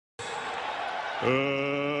Let's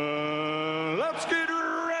get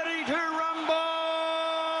ready to rumble!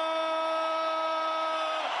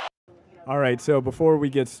 All right, so before we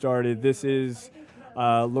get started, this is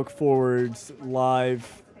Look Forward's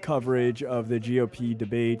live coverage of the GOP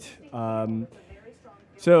debate.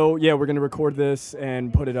 So, yeah, we're going to record this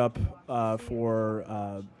and put it up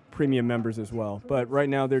for premium members as well. But right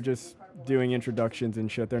now, they're just doing introductions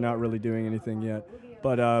and shit. They're not really doing anything yet.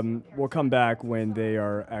 But we'll come back when they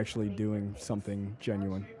are actually doing something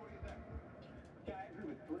genuine. Yeah, I agree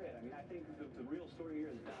with Britt. I mean, I think the real story here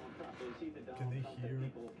is Donald Trump. Is he the Donald Trump that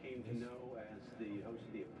people came to know as the host of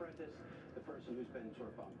The Apprentice, the person who's been sort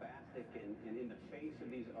of bombastic and in the face of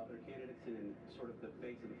these other candidates and in sort of the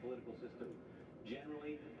face of the political system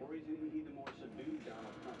generally, or is he the more subdued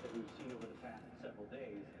Donald Trump that we've seen over the past several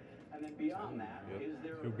days? And then beyond that, is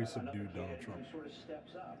there He'll be subdued Donald Trump. who sort of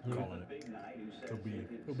steps up? Calling it. Big night who says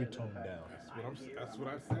He'll be toned down. That's what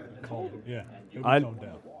I said. Yeah, he'll be I- toned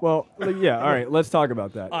down. Well, yeah, all right, let's talk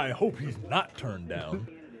about that. I hope he's not turned down.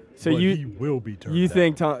 So but you he will be turned you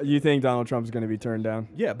down. think Donald Trump's going to be turned down?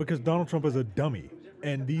 Yeah, because Donald Trump is a dummy.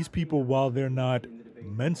 And these people, while they're not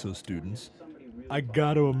Mensa students, I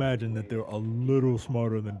got to imagine that they're a little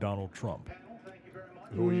smarter than Donald Trump.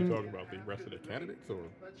 Who are you talking about? The rest of the candidates or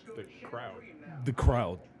the crowd? The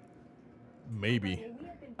crowd. Maybe.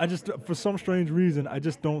 I just, for some strange reason, I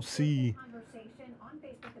just don't see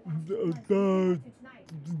the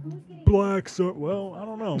blacks. Well, I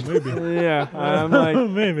don't know. Maybe. Yeah, I'm like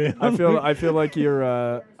Maybe. I feel like you're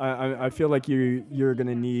I feel like you're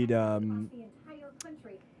gonna need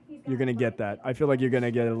you're gonna get that. I feel like you're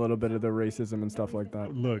gonna get a little bit of the racism and stuff like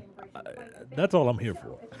that. Look, that's all I'm here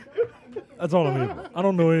for. That's all I'm here for. I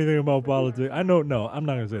don't know anything about politics. I'm not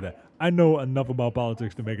going to say that. I know enough about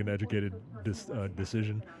politics to make an educated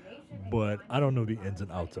decision, but I don't know the ins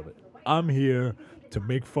and outs of it. I'm here to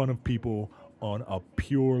make fun of people on a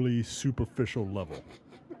purely superficial level.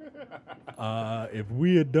 If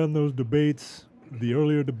we had done those debates, the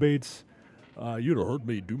earlier debates, you'd have heard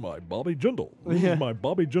me do my Bobby Jindal. This is my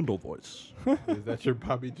Bobby Jindal voice. Is that your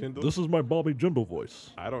Bobby Jindal? This is my Bobby Jindal voice.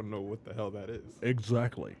 I don't know what the hell that is.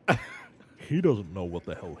 Exactly. He doesn't know what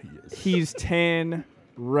the hell he is. He's tan,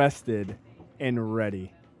 rested, and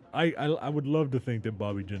ready. I would love to think that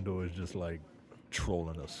Bobby Jindal is just like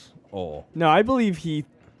trolling us all. No, I believe he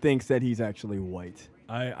thinks that he's actually white,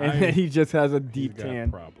 and that he just has a deep He's got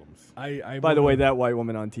tan. problems. By the way, that white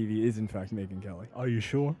woman on TV is in fact Megyn Kelly. Are you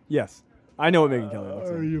sure? Yes, I know what Megyn Kelly looks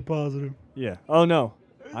Are like. you positive? Yeah. Oh no,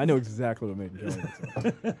 I know exactly what Megyn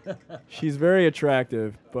Kelly looks like. She's very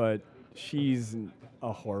attractive, but she's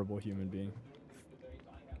a horrible human being.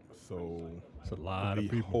 So It's a lot the of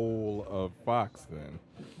people. whole of Fox then.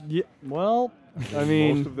 Yeah. Well, I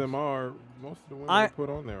mean, most of the women they put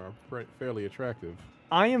on there are fairly attractive.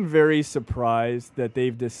 I am very surprised that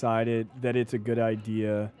they've decided that it's a good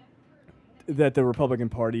idea, that the Republican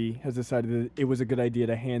Party has decided that it was a good idea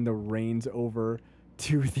to hand the reins over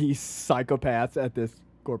to these psychopaths at this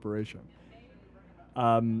corporation.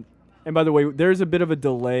 And by the way, there's a bit of a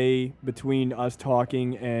delay between us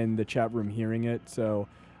talking and the chat room hearing it, so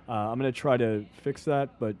I'm going to try to fix that,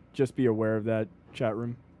 but just be aware of that, chat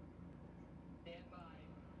room.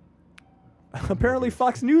 Apparently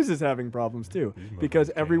Fox News is having problems too,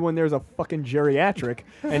 because everyone there's a fucking geriatric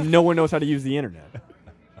and no one knows how to use the internet.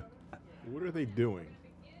 What are they doing?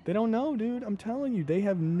 They don't know, dude. I'm telling you, they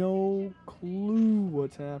have no clue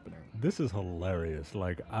what's happening. This is hilarious.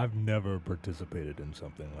 Like, I've never participated in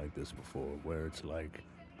something like this before, where it's like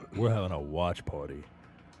we're having a watch party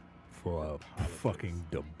for a fucking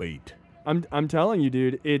debate. I'm telling you,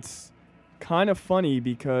 dude, it's kind of funny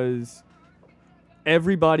because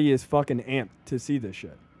everybody is fucking amped to see this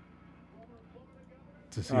shit.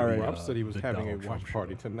 To see All right. Rob said he was the having a Donald Trump watch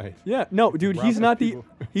party show. tonight. Yeah, no, dude, Rob he's has not people-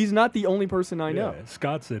 he's not the only person I know. Yeah,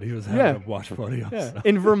 Scott said he was having a watch party. Yeah,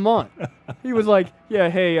 in Vermont. He was like, yeah,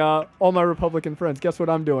 hey, all my Republican friends, guess what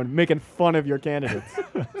I'm doing? Making fun of your candidates.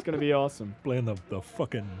 It's going to be awesome. Playing the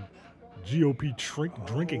fucking GOP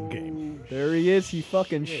drinking game. There he is. He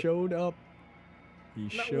fucking showed up. He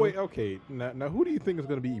showed Wait, okay. Now, who do you think is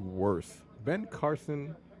going to be worse? Ben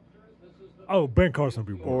Carson Oh, Ben Carson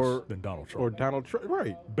would be worse Or- than Donald Trump. or Donald Trump?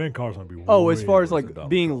 Right. Ben Carson would be Oh, way as far as worse like than Donald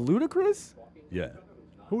being Trump. ludicrous? Yeah.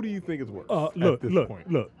 Who do you think is worse Look, at this look,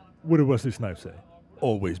 point? look. What did Wesley Snipes say?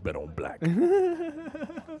 Always bet on black.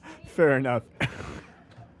 Fair enough.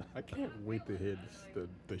 I can't wait to hear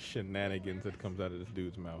the shenanigans that comes out of this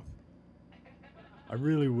dude's mouth. I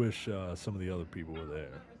really wish some of the other people were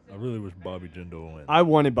there. I really wish Bobby Jindal and I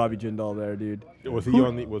wanted Bobby Jindal there, dude. Was he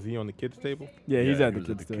on the kids table? Yeah, he's at he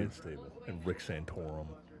the was kids' table. table. And Rick Santorum,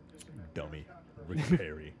 dummy. Rick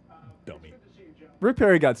Perry, dummy. Rick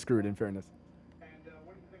Perry got screwed, in fairness.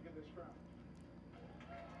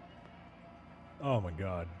 Oh my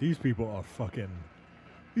God, these people are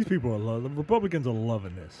the Republicans are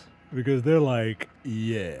loving this because they're like,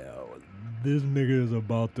 yeah, this nigga is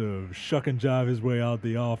about to shuck and jive his way out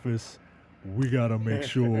the office. We gotta make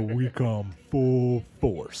sure we come full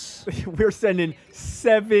force. We're sending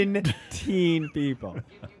 17 people.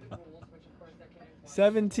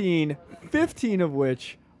 17, 15 of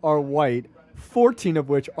which are white, 14 of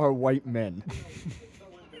which are white men.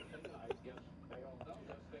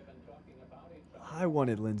 I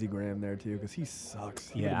wanted Lindsey Graham there too because he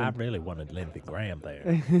sucks. I really wanted Lindsey Graham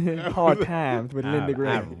there. Hard times with Lindsey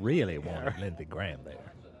Graham. I really wanted Lindsey Graham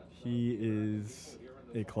there. He is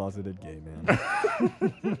a closeted gay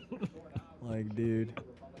man. Like, dude.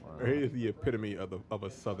 Wow. He is the epitome of a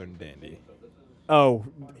Southern dandy. Oh,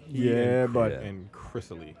 yeah, but and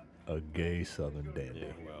Chrysally, a gay Southern dandy.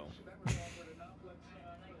 Yeah, well.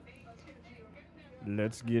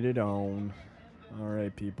 Let's get it on. All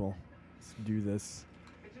right, people. Let's do this.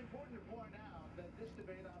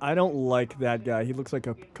 I don't like that guy. He looks like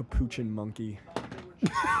a capuchin monkey.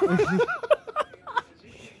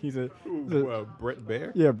 He's a Brett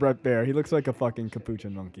Baer? Yeah, Brett Baer. He looks like a fucking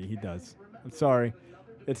capuchin monkey. He does. I'm sorry.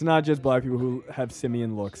 It's not just black people who have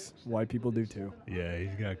simian looks. White people do too. Yeah,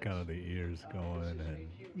 he's got kind of the ears going, and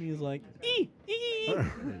he's like, ee, ee.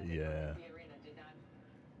 Yeah.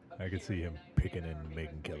 I could see him picking in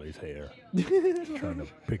Megyn Kelly's hair, trying to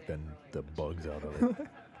pick the bugs out of it.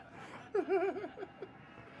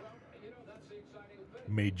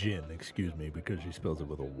 Megyn, excuse me, because she spells it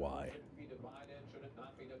with a Y.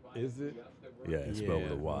 Is it? Yeah, it's spelled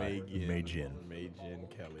with a Y. Megyn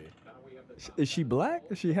Kelly. Is she black?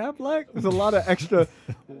 Is she half black? There's a lot of extra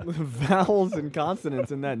vowels and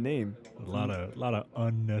consonants in that name. A lot of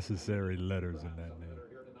unnecessary letters in that name.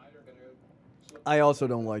 I also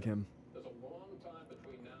don't like him.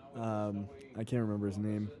 I can't remember his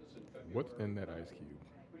name. What's in that ice cube?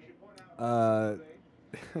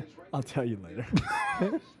 I'll tell you later.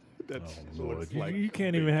 Lord. You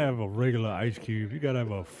can't even have a regular ice cube. You gotta have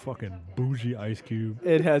a fucking bougie ice cube.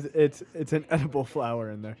 It's an edible flower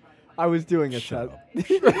in there. I was doing a test.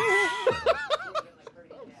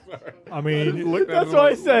 I mean, that's why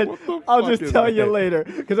I said I'll just tell you later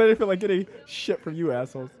because I didn't feel like getting shit from you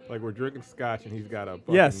assholes. Like we're drinking scotch and he's got a.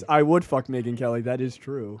 Yes, I would fuck Megyn Kelly. That is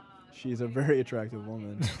true. She's a very attractive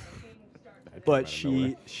woman. But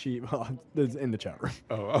she is in the chat room.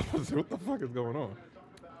 Oh, what the fuck is going on?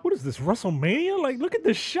 What is this, WrestleMania? Like, look at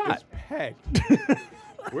this shot. It's packed.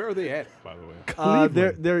 Where are they at, by the way?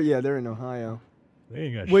 They're in Ohio. They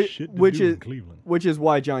ain't got shit to do in Cleveland. Which is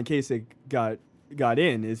why John Kasich got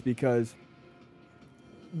in, is because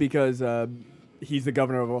he's the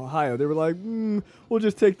governor of Ohio. They were like, we'll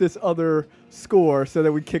just take this other score so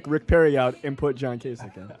that we kick Rick Perry out and put John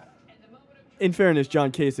Kasich in. In fairness,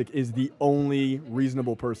 John Kasich is the only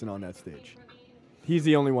reasonable person on that stage. He's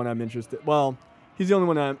the only one I'm interested. Well, he's the only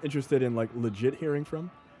one I'm interested in, like, legit hearing from.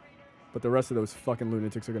 But the rest of those fucking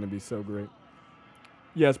lunatics are going to be so great.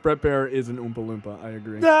 Yes, Brett Baer is an Oompa Loompa. I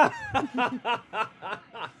agree.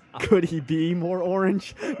 Could he be more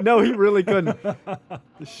orange? No, he really couldn't. Millions of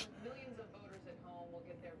voters at home will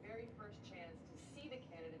get their very first chance to see the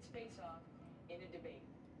candidates face off in a debate,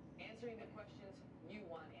 answering the questions you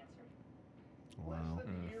want answered. Wow.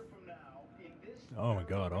 Oh my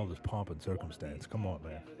God! All this pomp and circumstance. Come on,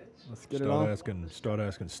 man. Let's get it on. Start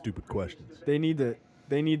asking stupid questions. They need to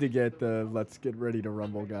get the let's get ready to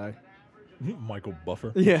rumble guy. Michael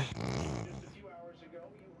Buffer. Yeah.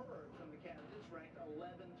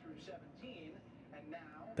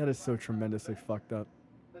 That is so tremendously fucked up.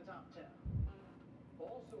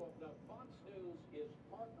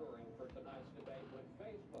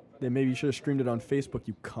 Then maybe you should have streamed it on Facebook,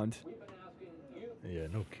 you cunt. Yeah,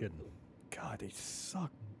 no kidding. God, they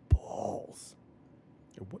suck balls.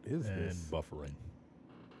 What is this? And buffering.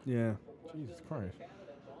 Yeah. Jesus Christ.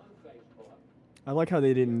 I like how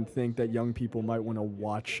they didn't think that young people might want to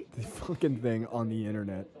watch the fucking thing on the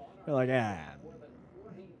internet. They're like,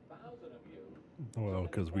 Well,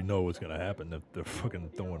 because we know what's going to happen if they're fucking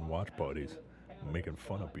throwing watch parties and making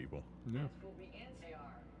fun of people. Yeah.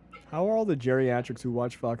 How are all the geriatrics who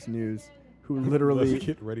watch Fox News who literally... Let's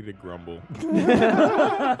get ready to grumble.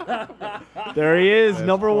 There he is, That's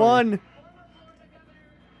number funny. one.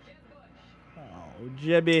 Oh,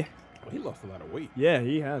 Jebby. Oh, he lost a lot of weight. Yeah,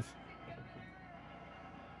 he has.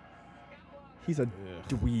 He's a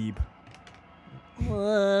dweeb.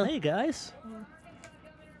 Hey, guys.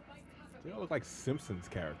 They all look like Simpsons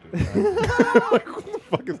characters. Like, what the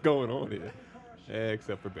fuck is going on here?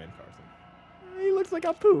 Except for Ben Carson. He looks like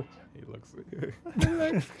Apu. He looks.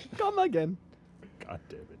 Come again. God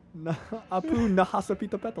damn it. Apu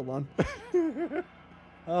nahasapita petalon.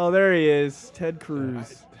 Oh, there he is. Ted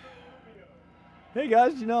Cruz. Hey,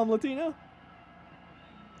 guys, you know I'm Latino?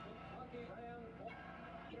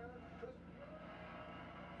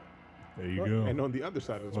 There you go. And on the other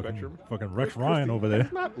side of the spectrum, Fucking Rex Chris Ryan Christie over there.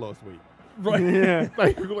 has not lost weight. Right. Yeah.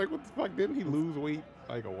 Like what the fuck? Didn't he lose weight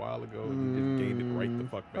like a while ago? And he just gained it right the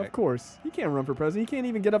fuck back. Of course. He can't run for president. He can't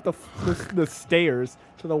even get up the stairs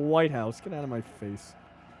to the White House. Get out of my face.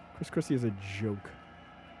 Chris Christie is a joke.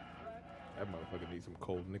 That motherfucker needs some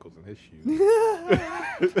cold nickels in his shoes.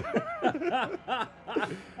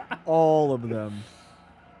 All of them.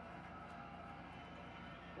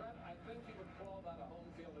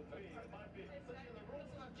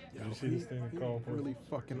 Did you see this thing He's called for? really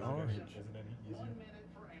fucking orange. Isn't any easier?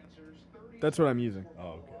 That's what I'm using. Oh,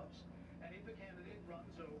 okay. And if the candidate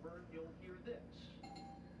runs over, you'll hear this.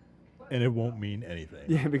 And it won't mean anything.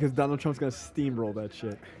 Yeah, because Donald Trump's going to steamroll that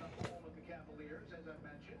shit. Home of the Cavaliers, as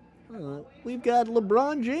I mentioned. We've got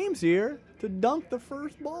LeBron James here to dunk the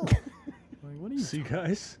first ball. Like, what are you See,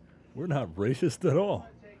 guys, we're not racist at all.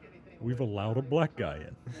 We've allowed a black guy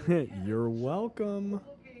in. You're welcome,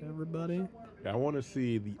 everybody. I want to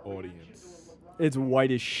see the audience. It's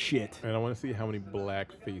white as shit. And I want to see how many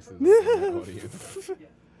black faces in the audience.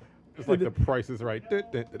 It's like the Price is Right.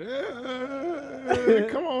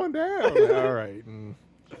 Come on down. All right. And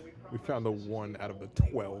we found the one out of the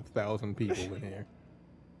 12,000 people in here.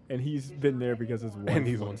 And he's been there because his wife. And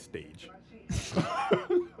he's on stage. Who is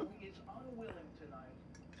unwilling tonight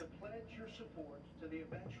to pledge your support to the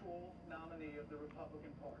eventual nominee of the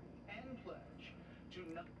Republican Party and pledge to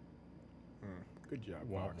not Good job,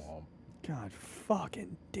 Womp Fox. womp. God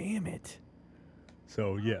fucking damn it.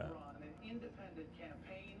 So, yeah. run an independent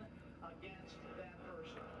campaign against that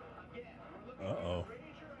person. Again, we're looking Uh-oh. to raise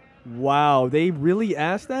your hand Wow, they really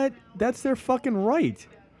asked that? That's their fucking right. that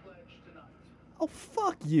pledge tonight. Oh,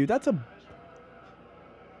 fuck you. That's a...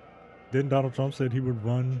 Didn't Donald Trump said he would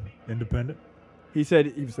run independent? He said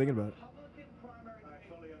he was thinking about it. Republican primary, I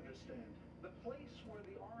fully understand. The place where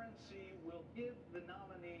the RNC will give the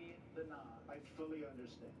nominee the nod. I fully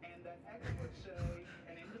understand. And that experts say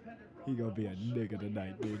an independent He gonna be a nigga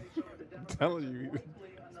tonight, dude. I'm telling you.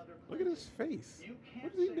 Look at his face. You What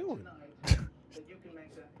can't is he say doing? tonight that you can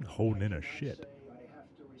make that. Holding in a shit. I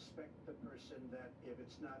have to respect the person that if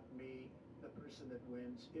it's not me, the person that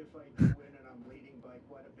wins. If I do win and I'm leading by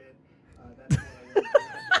quite a bit, that's what I want to do.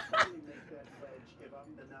 I really make that pledge. If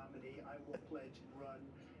I'm the nominee, I will pledge and run.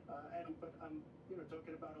 But I'm,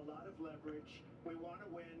 talking about a lot of leverage. We want to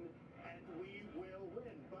win, and we will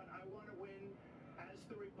win. But I want to win as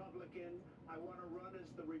the Republican. I want to run as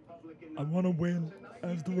the Republican. I want to win Tonight,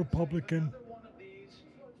 as you the can't say Republican. another one of these.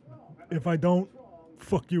 If I don't,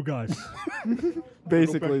 fuck you guys.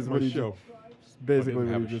 Basically is Go what back he to my show. Basically I what didn't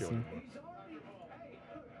he have a just show said.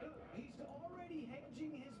 He's already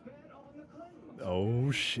hedging his bet on the Clintons.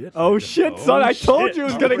 Oh, shit. Oh shit, son! I told shit. you it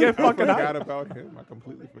was gonna get fucking I hot. forgot about him. I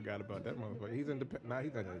completely forgot about that motherfucker. He's independent. Nah,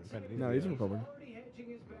 he's not independent. No, he's a Republican. Already hedging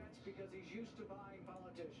his bets because he's used to buying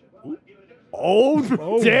politicians. Well, I'd give it a- Oh,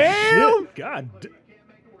 damn! Shit. God. Can't make it.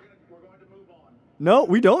 We're going to move on. No,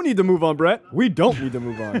 we don't need to move on, Brett. We don't need to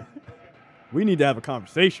move on. We need to have a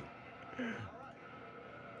conversation.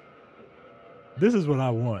 This is what I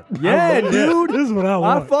want. Yeah, dude. This is what I I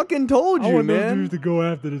want. fucking told I you, want those man. dudes to go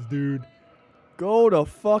after this dude. Go to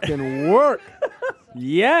fucking work.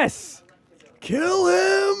 Yes. Kill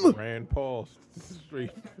him. Rand Paul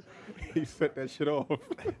straight. He set that shit off.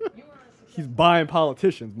 He's buying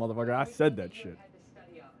politicians, motherfucker. I said that shit. Had to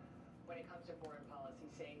study up when it comes to foreign policy,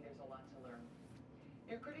 saying there's a lot to learn.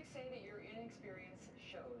 Your critics say that your inexperience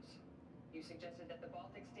shows. You suggested that the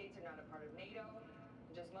Baltic states are not a part of NATO.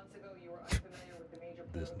 Just months ago, you were unfamiliar with the major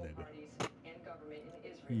This political nigga. parties and government in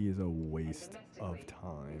Israel. He is a waste of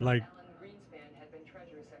time. Like, Alan Greenspan had been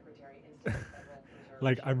Treasury Secretary instead of Federal Reserve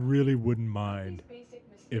like I Chairman. really wouldn't mind These basic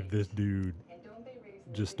if this mistakes, dude and don't they raise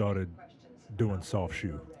just legitimate started questions doing about soft the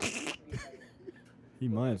shoe. role that needs to be played? He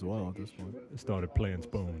might as well at this point. Started playing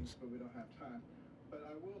spoons. But we don't have time. But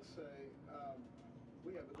I will say,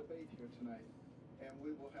 we have a debate here tonight, and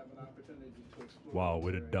we will have an opportunity to explore. Wow, this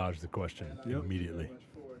way to area. dodge the question And I look immediately. very much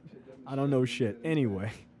forward to I don't know demonstrating shit. that,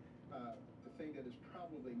 Anyway. The thing that is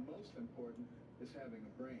probably most important is having a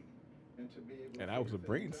brain, and to be able. And to I was a figure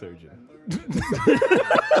brain things out surgeon. and learn.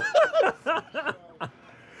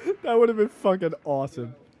 That would have been fucking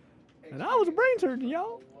awesome. And I was a brain surgeon,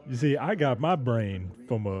 y'all. You see, I got my brain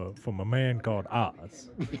from a man called Oz.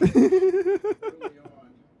 early on,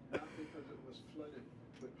 not because it was flooded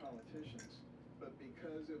with politicians, but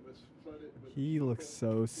because it was flooded with He looks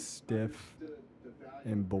so stiff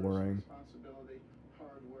and boring.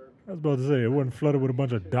 I was about to say, it wasn't flooded with a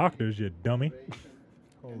bunch of doctors, you dummy.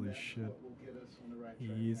 Holy shit.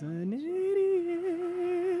 He's an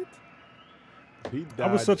idiot. He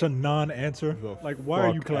That was died such a non-answer. the Like, why are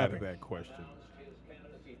you fuck out clapping? of that question?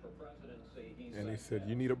 And he said,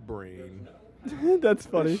 "You need a brain." That's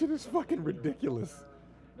That funny. shit is fucking ridiculous.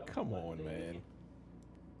 Come on, man.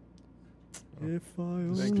 If I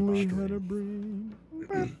Thank you, only Stream. had a brain.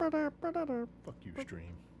 Fuck you,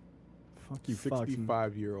 stream. Fuck you, Fox.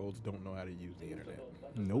 65-year-olds don't know how to use the internet.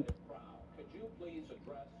 Nope. Could you please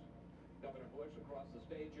address Governor Bush across the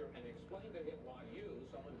stage here and explain to him why you,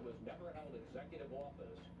 someone who has never held executive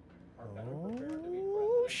office, are better prepared to be president?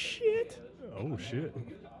 Oh, shit. Oh, shit.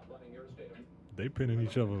 They pinning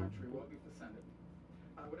each other. Will be descended.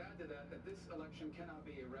 I would add to that this election cannot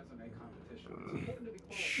be a resume competition.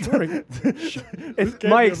 It's important to be Sure. This can't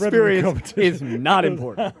My be a resume experience competition. is not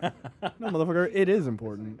important. No, motherfucker, it is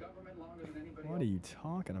important. government longer than anybody What are you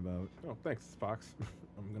talking about? Oh, thanks, Fox.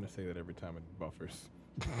 I'm gonna say that every time it buffers.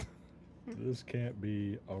 This can't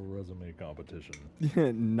be a resume competition.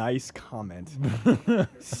 Nice comment,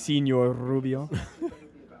 Senor Rubio.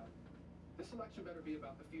 This election better be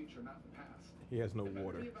about the future, not the past. He has no It better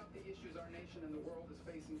water. be about the issues our nation and the world is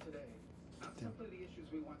facing today, not simply the issues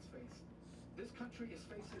we once faced. This country is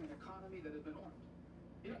facing an economy that has been armed.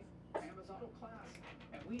 You know, Amazon middle class,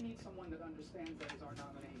 and we need someone that understands that as our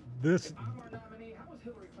nominee. This If I'm our nominee, how is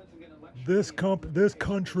Hillary Clinton getting elected? this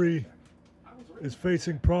country is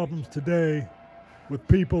facing problems today with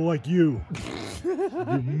people like you.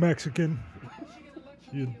 You Mexican.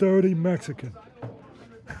 You dirty Mexican.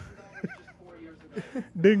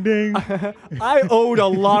 Ding ding. I owed a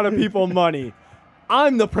lot of people money.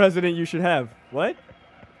 I'm the president you should have. What?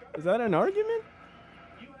 Is that an argument?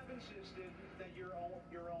 You have insisted that you're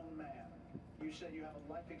your own man. You said you have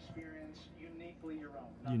a life experience uniquely your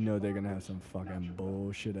own. You know they're gonna have some fucking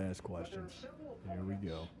bullshit ass questions. Here we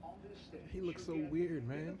go. He looks so weird,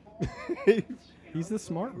 man. He's the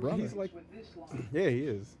smart brother. He's like, yeah, he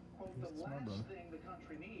is. The last thing the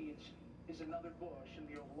country needs is another Bush in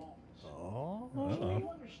the Oval Office. Oh. Uh-oh. You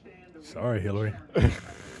understand the Sorry, real Hillary. concern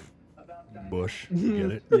about Bush.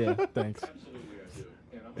 Get it? Yeah, thanks.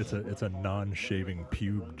 It's a non-shaving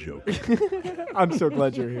pube joke. I'm so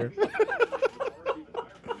glad you're here.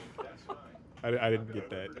 I didn't get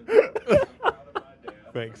that.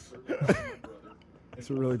 Thanks. It's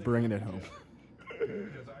really bringing it home.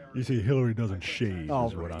 You see, Hillary doesn't shave. Oh,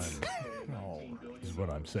 Is what right. is what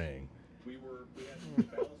I'm saying. We had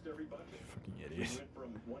balanced every budget. Fucking We idiot.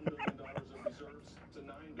 went from $1 billion of reserves to $9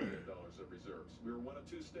 billion of reserves. We were one of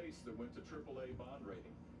two states that went to AAA bond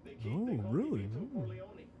rating. They really? vetoed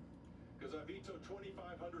Corleone. Because I vetoed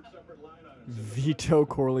 2,500 separate line items. Vito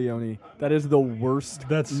Corleone. That is the worst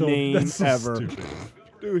That's so name ever. stupid.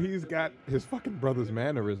 Dude, he's got his fucking brother's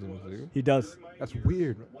mannerisms, dude. He does. That's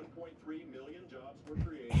weird. 1.3 million jobs were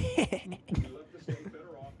created. We left the state better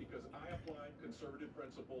off because I applied conservative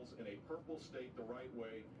principles in a purple state the right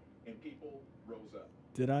way, and people rose up.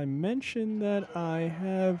 Did I mention that I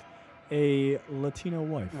have a Latino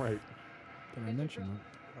wife? Right. Did I mention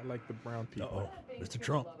that? I like the brown people. Uh-oh. One of the things Mr. people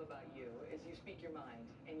Trump. love about you is you speak your mind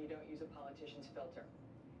and you don't use a politician's filter.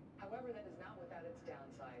 However, that is not without its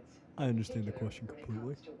downsides. I understand the particularly question when it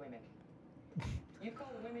completely. comes to women. You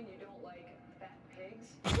call women you don't like fat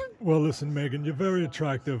pigs. Well, listen, Megan, you're very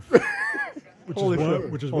attractive, Holy shit.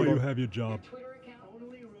 which is Hold why on. you have your job. Twitter account.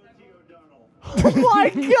 Only Rosie O'Donnell. Oh my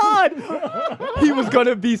god! He was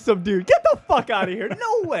gonna be subdued. Get the fuck out of here.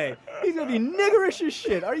 No way. He's gonna be niggerish as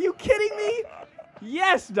shit. Are you kidding me?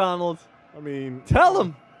 Yes, Donald. I mean, Tell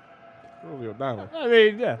him. Rosie O'Donnell. I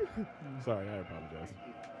mean, yeah. Sorry, I apologize.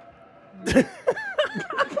 Look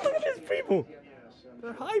at these people.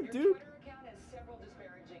 They're hyped, dude. Your Twitter account has several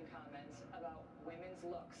disparaging comments about women's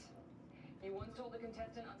looks. You once told a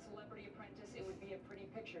contestant on Celebrity Apprentice it would be a pretty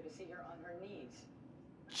picture to see her on her knees.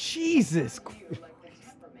 Jesus. How do you like the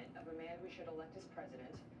temperament of a man we should elect as president?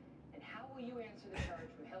 And how will you answer the charge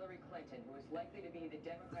from Hillary Clinton, who is likely to be the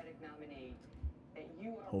Democratic nominee, that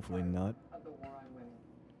you are Hopefully part not. of the war on women?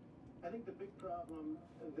 I think the big problem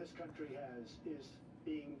this country has is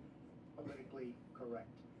being politically correct.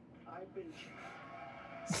 I've been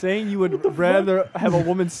Saying you would rather have a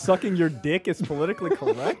woman sucking your dick is politically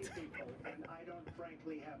correct? people, and I don't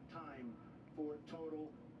frankly have time for total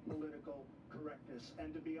political correctness.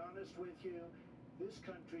 And to be honest with you, this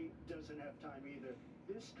country doesn't have time either.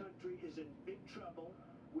 This country is in big trouble.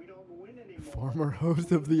 We don't win anymore. Former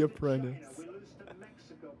host of The We lose to Apprentice. China. We lose to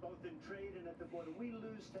Mexico, both in trade and at the border. We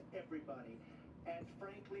lose to everybody. And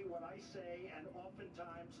frankly, what I say, and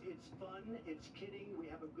oftentimes it's fun, it's kidding, we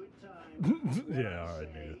have a good time. Yeah, all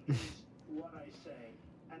right, nigga. Is what I say.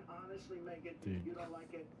 And honestly, Megan, Dude. you don't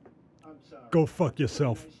like it? I'm sorry. Go fuck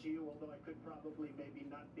yourself. Nice to you, although I could probably maybe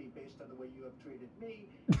not be based on the way you have treated me,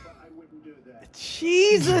 but I wouldn't do that.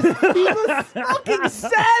 Jesus, he was fucking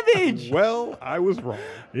savage. Well, I was wrong.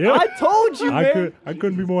 Yeah, I told you, man. I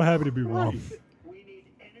couldn't be more happy to be wrong. We need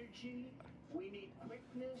energy, we need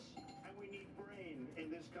quickness, and we need brain in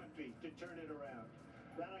this country to turn it around.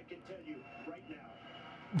 That I can tell you right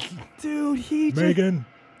now. Dude, he just... Megan,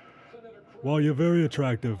 while you're very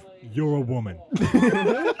attractive, you're a woman.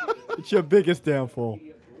 It's your biggest downfall.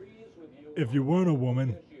 If you weren't a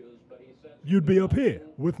woman, you'd be up here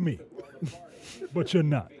with me. But you're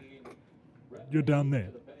not. You're down there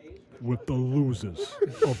with the losers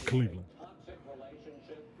of Cleveland.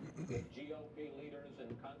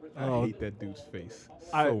 I hate that dude's face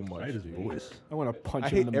I- so much. I hate his voice. I want to punch I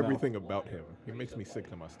him in hate the everything about him. He makes me sick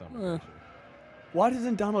to my stomach. mouth. Why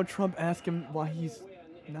doesn't Donald Trump ask him why he's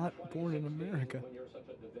not born in America?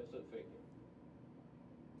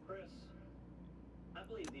 Chris, I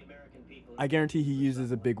believe the American people. I guarantee he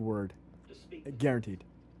uses a big word. to speak Guaranteed.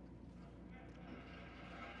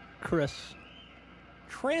 Chris,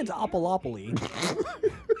 Transopolopoly.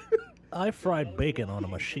 I fried bacon on a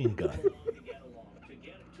machine gun.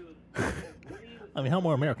 I mean, how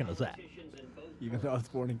more American is that? Even though I was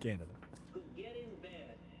born in Canada. who get in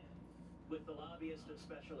bed with the lobbyists of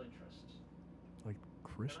special interests. Like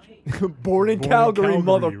Christian? Born in Born in Calgary, Calgary,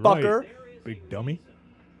 motherfucker. right. Big dummy.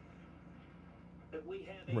 That we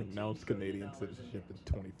have Renounced Canadian citizenship in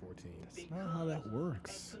 2014. That's not how that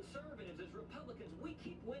works. As conservatives, as Republicans, we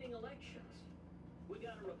keep winning elections. We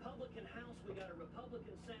got a Republican House, we got a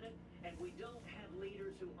Republican Senate, and we don't have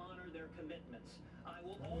leaders who honor their commitments. I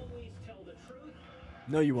will always tell the truth.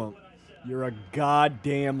 No, you won't. You're a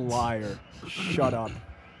goddamn liar. Shut up.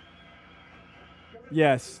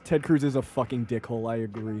 Yes, Ted Cruz is a fucking dickhole. I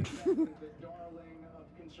agree. The darling of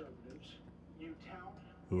conservatives. You tout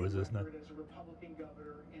Who is this now? as a Republican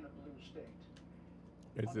governor in a blue state.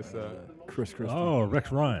 Is this Chris Christie. Oh,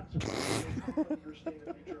 Rex Ryan. Your state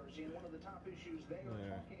of New Jersey, and one of the top issues they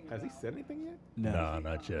are talking Has he about said anything yet? No. Nah,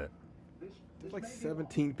 not yet. There's like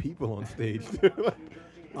 17 people on stage.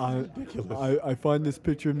 I find this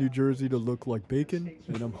picture of New Jersey to look like bacon,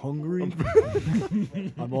 and I'm hungry.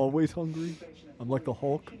 I'm always hungry. I'm like the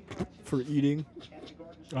Hulk for eating.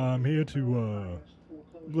 I'm here to,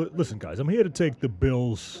 listen, guys, I'm here to take the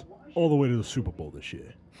Bills all the way to the Super Bowl this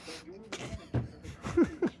year. If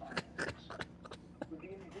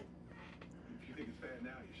you think it's bad now,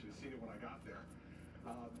 you should have seen it when I got there.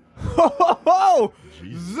 Oh,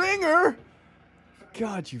 zinger!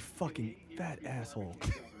 God, you fucking fat asshole.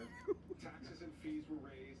 Taxes and fees were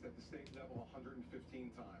raised at the state level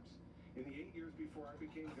 115 times. In the 8 years before I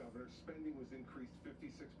became governor, spending was increased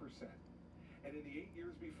 56%. And in the 8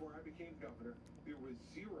 years before I became governor, there was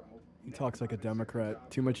zero. He talks like a Democrat.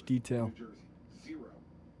 Too much detail. New Jersey. Zero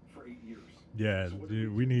for 8 years. Yeah,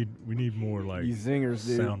 dude, we need more like These zingers,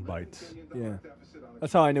 dude. sound bites. Yeah.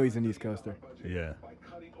 That's how I know he's an East Coaster. Yeah. By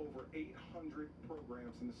cutting over 800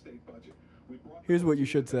 programs in the state budget. We brought Here's what you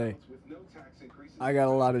should say. with no tax increases. I got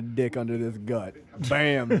a lot of dick under this gut.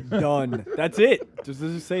 Bam, done. That's it.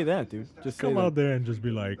 Just say that, dude. Just say Come out that. there and just be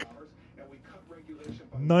like, And we cut regulation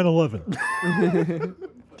by 9/11. Do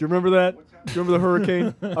you remember that? Do you remember the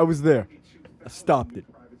hurricane? I was there. I stopped it.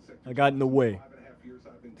 I got in the way. 5.5 years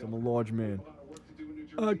I've been I'm a large man. a lot of work to do in New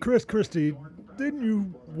Jersey. Chris Christie, didn't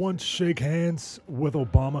you once shake hands with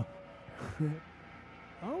Obama?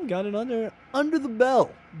 Oh, got it under the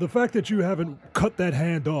bell. The fact that you haven't cut that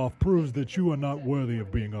hand off proves that you are not worthy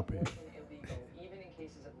of being up here. Even in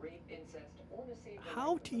cases of rape, incest, or misdemeanor.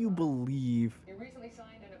 How do you believe? You recently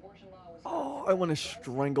signed an abortion law was Oh, I want to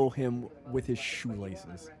strangle him with his shoelaces.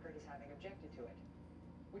 record as having objected to it.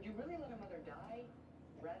 Would you really let a mother die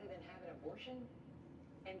rather than have an abortion?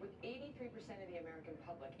 And with 83% of the American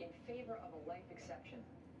public in favor of a life exception,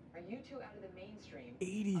 are you two out of the mainstream?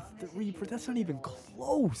 83, but that's not even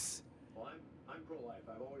close. Well, I'm pro-life.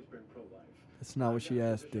 I've always been pro-life. That's not what she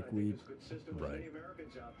asked, dickweed. Good system with Right. many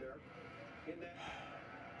Americans out there. In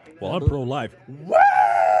that Well, I'm pro-life.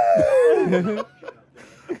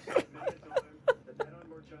 that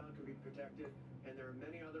unborn child can be protected, and there are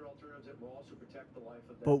many other alternatives that will also protect the life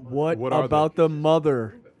of that But mother. what What are about the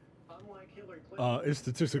mother? Unlike Hillary Clinton, It's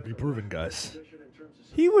statistically proven, guys. position in terms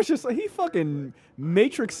of He was just like, he fucking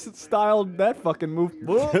Matrix styled that fucking move.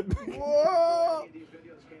 Whoa. these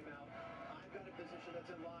videos came out, I've got a position that's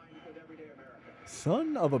in line with everyday America.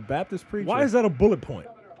 Son of a Baptist preacher. Why is that a bullet point?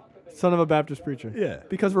 Son of a Baptist preacher. Yeah.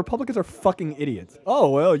 Because Republicans are fucking idiots. Oh,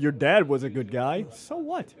 well, your dad was a good guy. So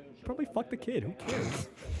what? Probably fucked the kid. Who cares?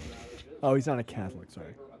 Oh, he's not a Catholic,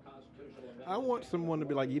 sorry. I want someone to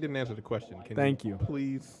be like, you didn't answer the question. Can Thank you.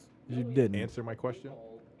 Please You didn't. answer my question?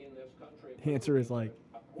 The answer is like,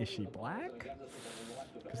 is she black?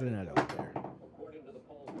 Because then I don't care. According to the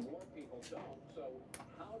polls, more people don't. So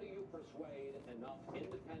how do you persuade enough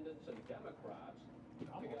independents and Democrats to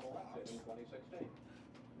get elected in 2016?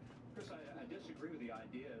 Chris, I disagree with the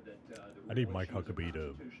idea that I need Mike Huckabee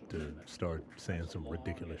to start saying some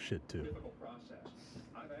ridiculous shit too. process.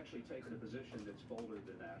 I've actually taken a position that's bolder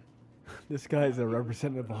than that. This guy is a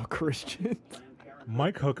representative of all Christians.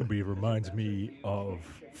 Mike Huckabee reminds me of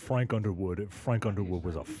Frank Underwood if Frank Underwood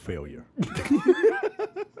was a failure.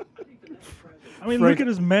 I mean, look at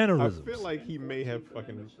his I mannerisms. feel like he may have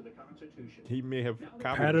copied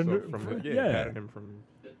Patterned himself from it- yeah, yeah. patterned him from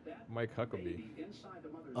Mike Huckabee.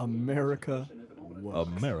 America works.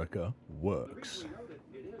 America works.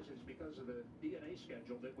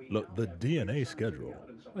 Look, the DNA schedule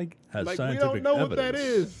Like, has Like we scientific don't know evidence. what that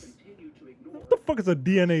is. What the fuck is a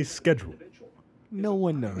DNA schedule? no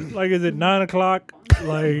one knows. Like, is it 9 o'clock?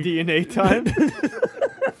 Like, DNA time?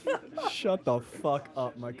 Shut the fuck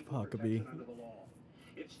up, Mike Huckabee.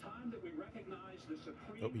 It's time that we recognize the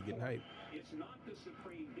supreme. Oh, he getting hype. It's not the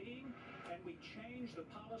supreme being, and we change the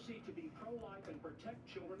policy to be pro-life and protect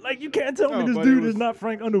children. like you can't tell No, me this but it dude was- is not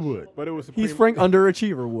Frank Underwood. But it was He's Frank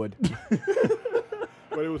Underachiever Wood.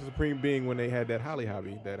 But it was supreme being when they had that Hobby,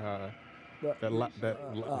 that Hobby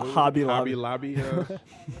Hobby Lobby. Lobby.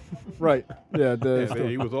 Right. Yeah, Yeah,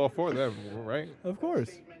 he was all for them, right? of course.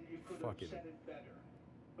 Fucking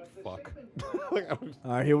fuck. Like, I was-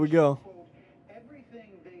 All right, here we go.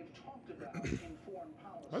 Everything they've talked about in foreign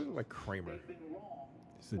I was policy, like Kramer. they've been wrong.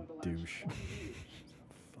 He's a douche.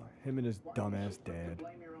 Him and his dumbass dad.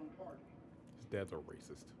 Blame your own party. His dad's a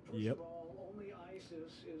racist. Yep. First of all, only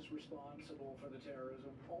ISIS is responsible for the terrorism.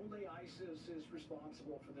 Only ISIS is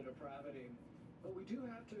responsible for the depravity. But we do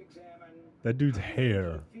have to examine. That dude's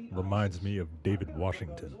hair reminds me of David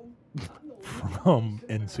Washington from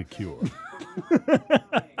Insecure.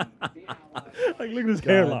 Like, look at his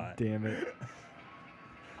hairline. Damn it.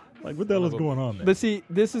 Like, what the hell is going on there? But see,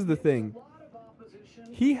 this is the thing.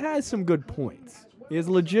 He has some good points. He has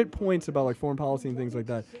legit points about like foreign policy and things like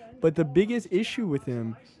that. But the biggest issue with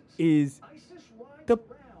him is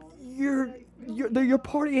your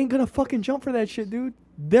party ain't gonna fucking jump for that shit, dude.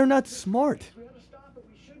 They're not smart. We ought to stop it.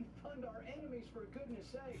 We shouldn't fund our enemies for goodness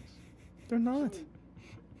sakes. They're not.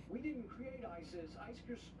 We didn't create ISIS.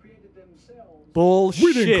 ISIS created themselves. Bullshit.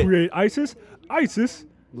 We didn't create ISIS. ISIS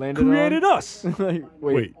Landed created on- us. Like,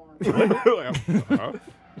 Wait. Huh?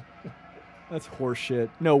 That's horseshit.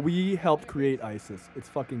 No, we helped create ISIS. It's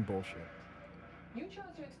fucking bullshit. You chose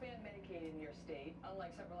to expand Medicaid in your state,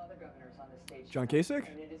 unlike several other governors on the stage. John Kasich?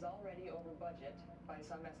 And it is already over budget, by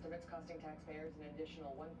some estimates costing taxpayers an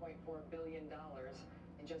additional $1.4 billion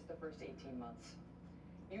in just the first 18 months.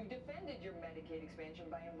 You defended your Medicaid expansion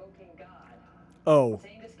by invoking God, Oh,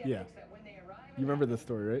 saying to skeptics yeah. that when they arrive You remember this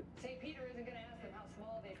story, right? St. Peter isn't going to ask them how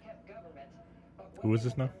small they've kept government, but Who is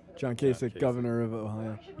this now? John Kasich, Kasich. governor of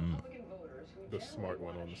Ohio. Republican voters who The generally smart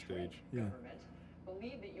one want on the to shrink stage. Yeah. government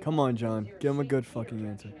believe that you Come want on, to John. use your Give him a good St. fucking Peter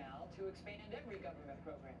answer. rationale to expand every government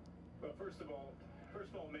program. Well, first of all,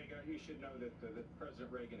 Mega, you should know that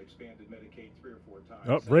President Reagan expanded Medicaid 3 or 4 times.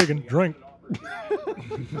 Oh, Reagan, drink.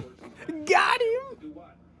 Got him. To do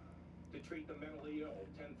what? To treat the mentally ill.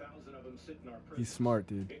 10,000 of them sit in our prisons. He's smart,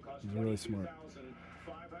 dude. It costs He's really smart.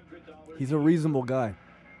 $22,500 He's a reasonable guy.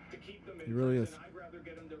 to keep them in He really prison. is. I'd rather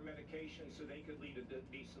get them their medication so they could lead a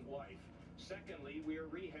decent life. Secondly, we are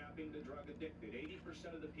rehabbing the drug addicted.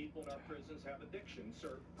 80% of the people in our prisons have addictions.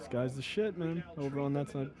 This guy's the shit, man. Over on that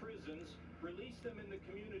side. Prisons, release them in the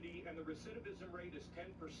community, and the recidivism rate is 10%.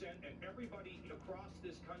 And everybody across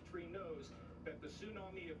this country knows that the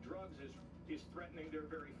tsunami of drugs is threatening their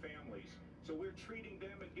very families. So we're treating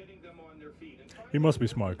them and getting them on their feet. And He must be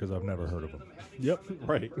smart because I've never heard of him. Yep.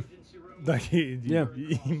 Right. Like Yeah.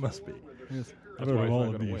 he must be. Yes. I've That's heard why of he's all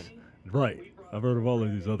not of gonna these. Right. I've heard of all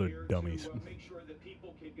of these other dummies. Make sure that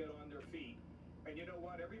people can get on their feet. And you know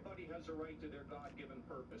what? Everybody has a right to their God-given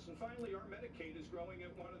purpose. And finally, our Medicaid is growing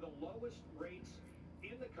at one of the lowest rates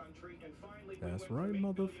in the country. And finally, we That's went right,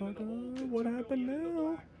 from $8 billion in the hole to motherfucker. What $2 happened billion in the now?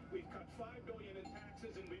 black. We've cut $5 billion in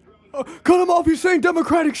taxes, and we've grown. Oh, cut him off. He's saying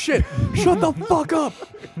Democratic shit. Shut the fuck up.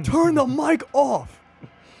 Turn the mic off.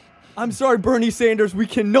 I'm sorry, Bernie Sanders. We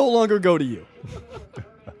can no longer go to you.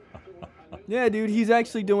 Yeah, dude, he's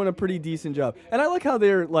actually doing a pretty decent job. And I like how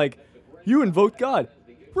they're like, you invoked God.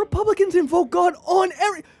 Republicans invoke God on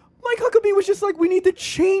every... Mike Huckabee was just like, we need to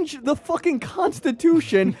change the fucking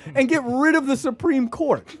Constitution and get rid of the Supreme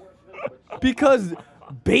Court because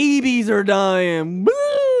babies are dying.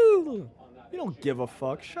 Woo! You don't give a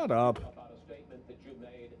fuck. Shut up.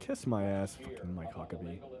 Kiss my ass, fucking Mike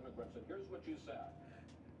Huckabee. Here's what you said.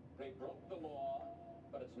 They broke the law,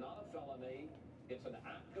 but it's not a felony. It's an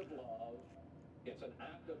act of love. It's an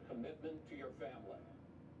act of commitment to your family.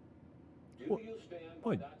 Do you stand by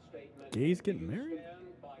What? that statement? Gays Do getting you married?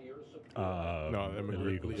 stand by your Supreme No,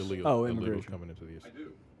 illegal. Oh, illegals immigration. coming into the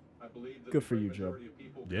issue. Good for you, Joe.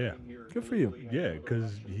 Yeah. Good for you. Yeah,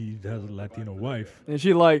 because he has a Latino wife. And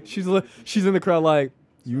she's in the crowd like,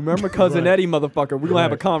 you remember Cousin Right. Eddie, motherfucker? We're gonna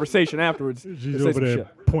have a Right. conversation afterwards. She's Say over some there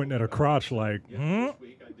shit. pointing at her crotch like,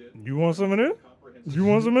 You want some of this? You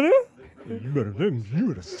want some of this? You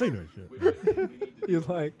better say that shit. He's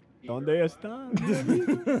like, ¿Dónde está?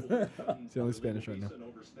 It's the only Spanish right now.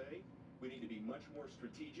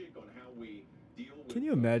 Can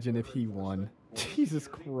you imagine if he won? Jesus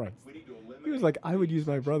Christ. He was like, I would use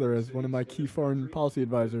my brother as one of my key foreign policy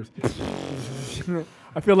advisors.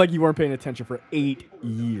 I feel like you weren't paying attention for 8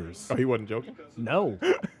 years. Oh, he wasn't joking? No.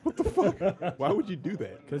 What the fuck? Why would you do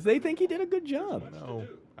that? Because they think he did a good job. No,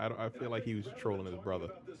 I feel like he was trolling his brother.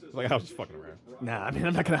 It's like I was just fucking around. Nah, I mean,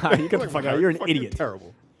 I'm not going to hide. You get the fuck out. You're an Fucking idiot.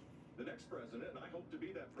 Terrible. The next president, and I hope to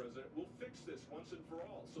be that president, will fix this once and for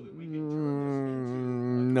all so that we can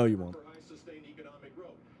turn No, you won't. for high sustained economic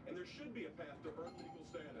growth. And there should be a path to earn legal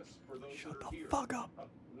status for those Shut that are the here. fuck up.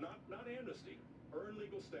 Not amnesty. Earn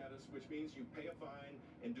legal status, which means you pay a fine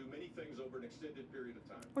and do many things over an extended period of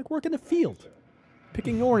time. Like work in the field.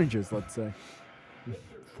 Picking oranges, let's say.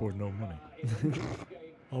 For no money.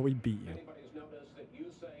 Oh, we beat you. Anybody's noticed that you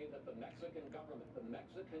say that the Mexican government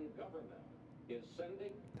is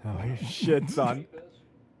sending Oh, shit, son. rapists,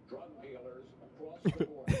 drug dealers across the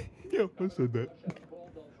border. Yeah, I said that.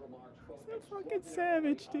 That's fucking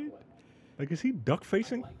savage, dude. Like, is he duck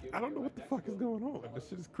facing? I don't know what the fuck is going on. This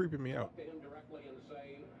shit is creeping me out. To him directly and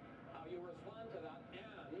say how you respond to that,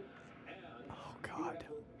 and Oh, God.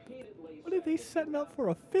 repeatedly What are they setting up for,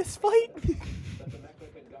 a fist fight? that the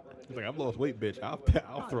Mexican government He's like, I've lost weight, bitch.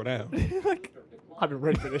 I'll throw down. Like, I've been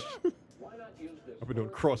ready for this. why not use this I've been doing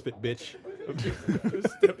CrossFit, bitch. to share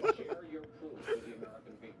your truth with the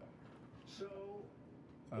American people? So,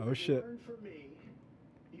 Oh, if shit. you learn from me,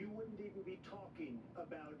 you wouldn't even be talking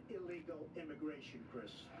about illegal immigration,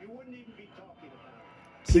 Chris. You wouldn't even be talking about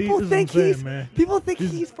it. See, People this is what I'm think saying, he's man. people think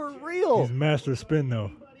he's for real. He's master spin, though.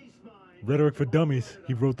 Anybody's mind. Rhetoric for Dummies.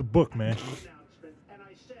 He wrote the book, man. Announcement, and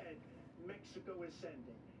I said Mexico is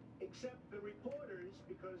sending, except the reporters,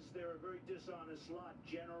 because they're a very dishonest lot,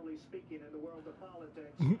 generally speaking, in the world of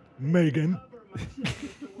politics. Megan. Cover my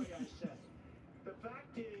statement the way I said. The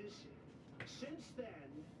fact is, since then,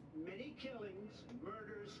 many killings,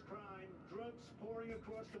 murders, crime, drugs pouring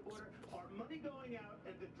across the border, are money going out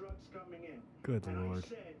and the drugs coming in. Good and Lord. I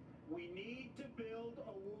said, we need to build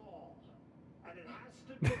a wall, and it has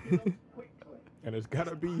to be built quickly. And it's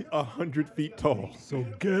gotta be 100 feet tall. So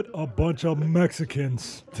get a bunch of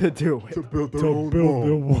Mexicans To do it. To build to build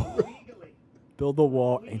the wall. Legally. Build a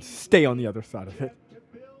wall and stay on the other side of it. To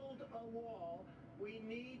build a wall, we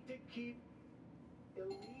need to keep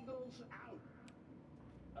illegals out.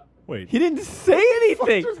 Wait. He didn't say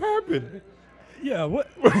anything. What just happened? Yeah, what?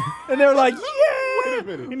 And they're like, Wait yeah. a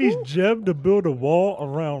minute. He needs Jeb to build a wall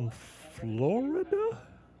around Florida?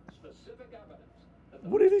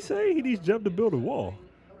 What did he say? He needs Jeb to build a wall.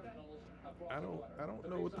 I don't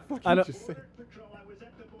know what the fuck I you don't- just said. Patrol, I was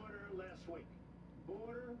at the border last week.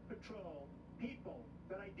 Border Patrol, people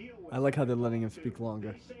that I deal with. I like how they're letting him speak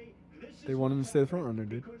longer. They say, "This They is want him to what's stay the happening front runner,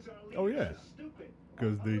 dude. because our Oh, leaders yeah. are stupid."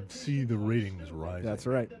 Because they see the ratings rise. That's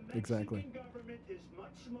right. The Exactly. Mexican government is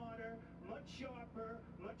much smarter, much sharper,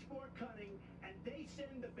 much more cunning, and they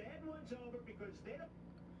send the bad ones over because they don't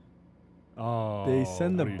Oh. They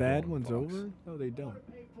send the what are you bad doing, ones Fox? over? No, they don't.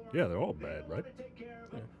 pay for Yeah, it. they're all They bad, don't right? wanna take care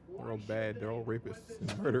of it. They're all Why bad. should They're all they? rapists But and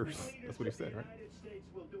the murderers. leaders That's what he of the said, right? United States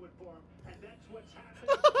will do it for 'em, and that's what's happening.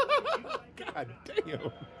 Whether you like it or God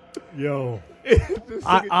not. damn. Yo. This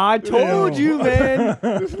nigga- I told you, man.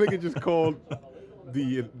 This nigga just called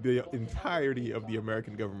the entirety of the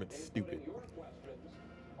American government stupid.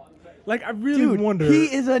 Like, I really Dude, wonder. he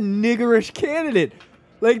is a niggerish candidate.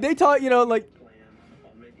 Like, they taught, like, Plan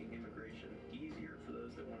on making immigration easier for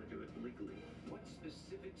those that want to do it legally. What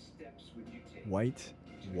specific steps would you take? white. to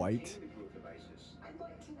contain the growth of ISIS? I'd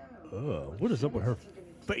like to know. What is up with her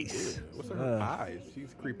face? What's in her eyes?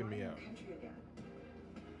 She's creeping me out.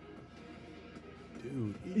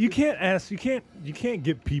 Dude, You can't ask. You can't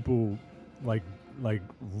get people like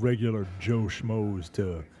regular Joe schmoes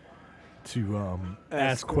to to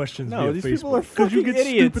ask questions No, via these Facebook. people are Because you fucking get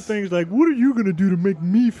idiots. stupid things like, "What are you gonna do to make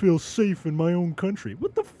me feel safe in my own country?"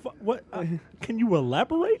 What the fuck? What? Can you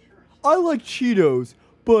elaborate? I like Cheetos,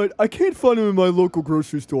 but I can't find them in my local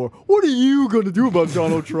grocery store. What are you going to do about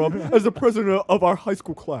Donald Trump as the president of our high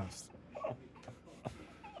school class?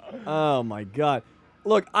 Oh, my God.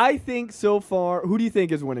 Look, I think so far, who do you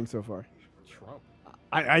think is winning so far? Trump.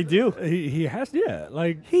 I do. He has, yeah.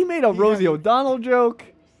 Like, He made a Rosie O'Donnell joke,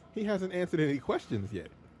 He hasn't answered any questions yet.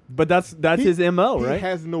 but that's his MO, He right?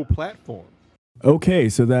 has no platform. Okay,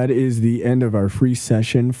 so that is the end of our free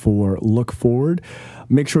session for Look Forward.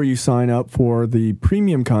 Make sure you sign up for the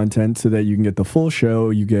premium content so that you can get the full show.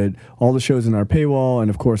 You get all the shows in our paywall and,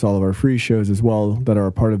 of course, all of our free shows as well that are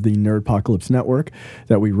a part of the Nerdpocalypse Network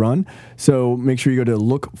that we run. So make sure you go to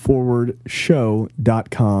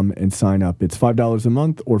lookforwardshow.com and sign up. It's $5 a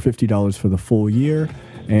month or $50 for the full year.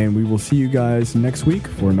 And we will see you guys next week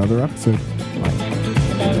for another episode.